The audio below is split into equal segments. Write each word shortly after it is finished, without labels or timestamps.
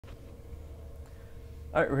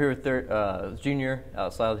All right, we're here with junior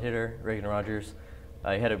outside hitter Reagan Rogers.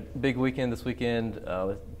 You had a big weekend this weekend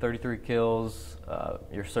with 33 kills.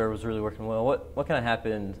 Your serve was really working well. What kind of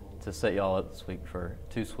happened to set y'all up this week for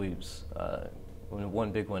 2 sweeps,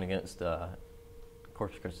 one big one against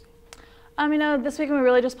Corpus Christi? This weekend we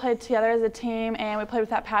really just played together as a team, and we played with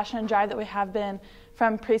that passion and drive that we have been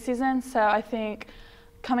from preseason. So I think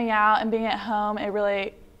coming out and being at home, it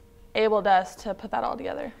really enabled us to put that all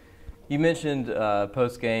together. You mentioned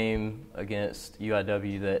post-game against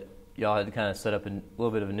UIW that y'all had to kind of set up a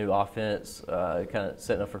little bit of a new offense, kind of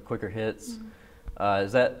setting up for quicker hits. Mm-hmm.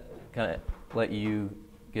 Does that kind of let you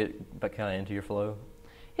get back kind of into your flow?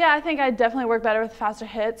 Yeah, I think I definitely work better with faster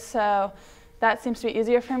hits, so that seems to be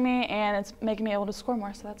easier for me, and it's making me able to score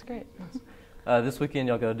more, so that's great. This weekend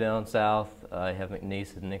y'all go down south. You have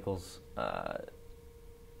McNeese and Nichols.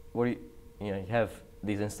 What do you have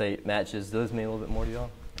these in-state matches? Do those mean a little bit more to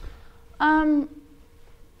y'all?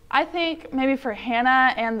 I think maybe for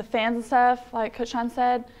Hannah and the fans and stuff, like Coach Sean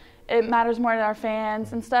said, it matters more to our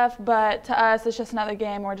fans and stuff, but to us it's just another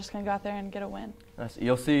game. We're just going to go out there and get a win.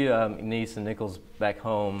 You'll see McNeese and Nichols back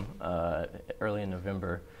home early in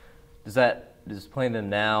November. Does playing them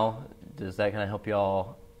now, does that kind of help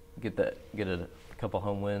y'all get a couple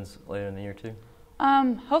home wins later in the year too?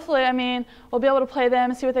 Hopefully, we'll be able to play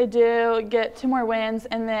them, see what they do, get 2 more wins,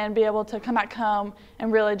 and then be able to come back home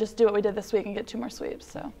and really just do what we did this week and get 2 more sweeps.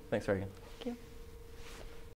 So. Thanks, Reagan.